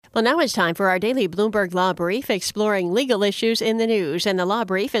Well, now it's time for our daily Bloomberg Law Brief, exploring legal issues in the news. And the Law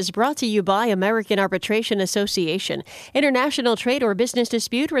Brief is brought to you by American Arbitration Association. International trade or business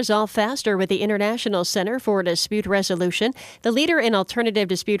dispute resolved faster with the International Center for Dispute Resolution, the leader in alternative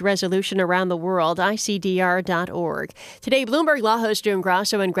dispute resolution around the world, ICDR.org. Today, Bloomberg Law host June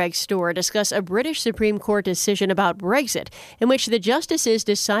Grasso and Greg Stohr discuss a British Supreme Court decision about Brexit, in which the justices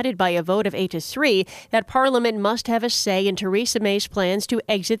decided by a vote of 8-3 that Parliament must have a say in Theresa May's plans to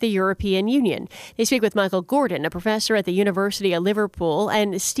exit the European Union. They speak with Michael Gordon, a professor at the University of Liverpool,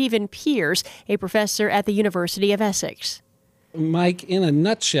 and Stephen Pearce, a professor at the University of Essex. Mike, in a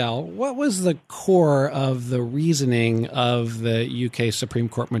nutshell, what was the core of the reasoning of the UK Supreme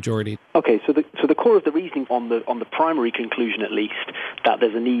Court majority? Okay, so the core of the reasoning on the primary conclusion, at least, that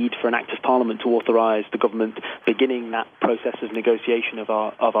there's a need for an Act of Parliament to authorise the government beginning that process of negotiation of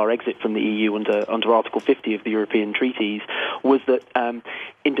our exit from the EU under Article 50 of the European treaties, was that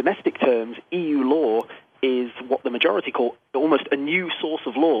in domestic terms, EU law is what the majority call almost a new source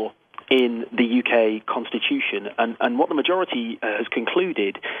of law in the UK Constitution. And what the majority has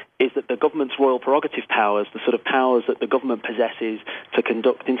concluded is that the government's royal prerogative powers, the sort of powers that the government possesses to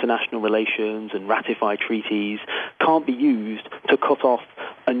conduct international relations and ratify treaties, can't be used to cut off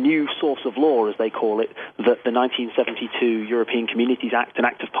a new source of law, as they call it, that the 1972 European Communities Act, an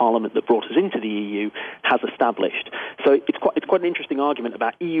Act of Parliament that brought us into the EU, has established. So it's quite an interesting argument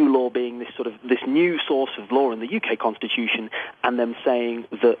about EU law being this new source of law in the UK Constitution, and them saying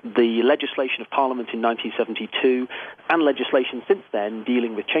that the legislation of Parliament in 1972 and legislation since then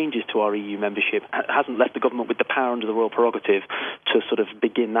dealing with changes to our EU membership hasn't left the government with the power under the royal prerogative to sort of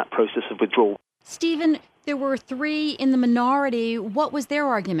begin that process of withdrawal. Stephen, there were three in the minority. What was their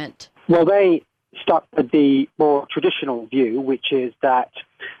argument? Well, they stuck with the more traditional view, which is that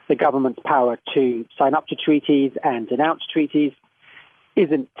the government's power to sign up to treaties and denounce treaties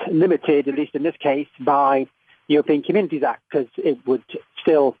isn't limited, at least in this case, by the European Communities Act, because it would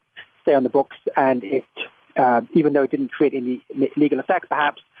still stay on the books, and it, even though it didn't create any legal effect,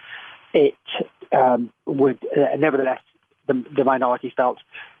 perhaps, it would, nevertheless, the minority felt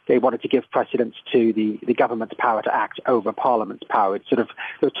they wanted to give precedence to the government's power to act over Parliament's power. It's sort of,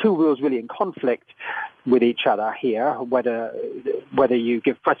 there are two rules really in conflict with each other here, whether you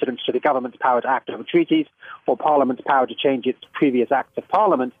give precedence to the government's power to act over treaties or Parliament's power to change its previous acts of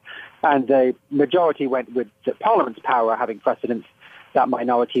Parliament. And the majority went with the Parliament's power having precedence. That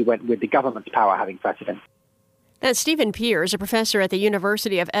minority went with the government's power having precedence. That's Stephen Pearce, a professor at the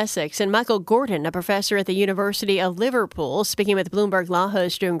University of Essex, and Michael Gordon, a professor at the University of Liverpool, speaking with Bloomberg Law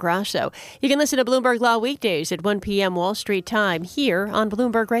host June Grasso. You can listen to Bloomberg Law weekdays at 1 p.m. Wall Street time here on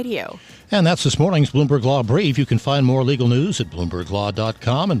Bloomberg Radio. And that's this morning's Bloomberg Law Brief. You can find more legal news at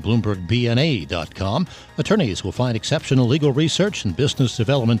BloombergLaw.com and BloombergBNA.com. Attorneys will find exceptional legal research and business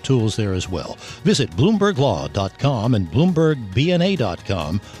development tools there as well. Visit BloombergLaw.com and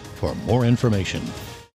BloombergBNA.com for more information.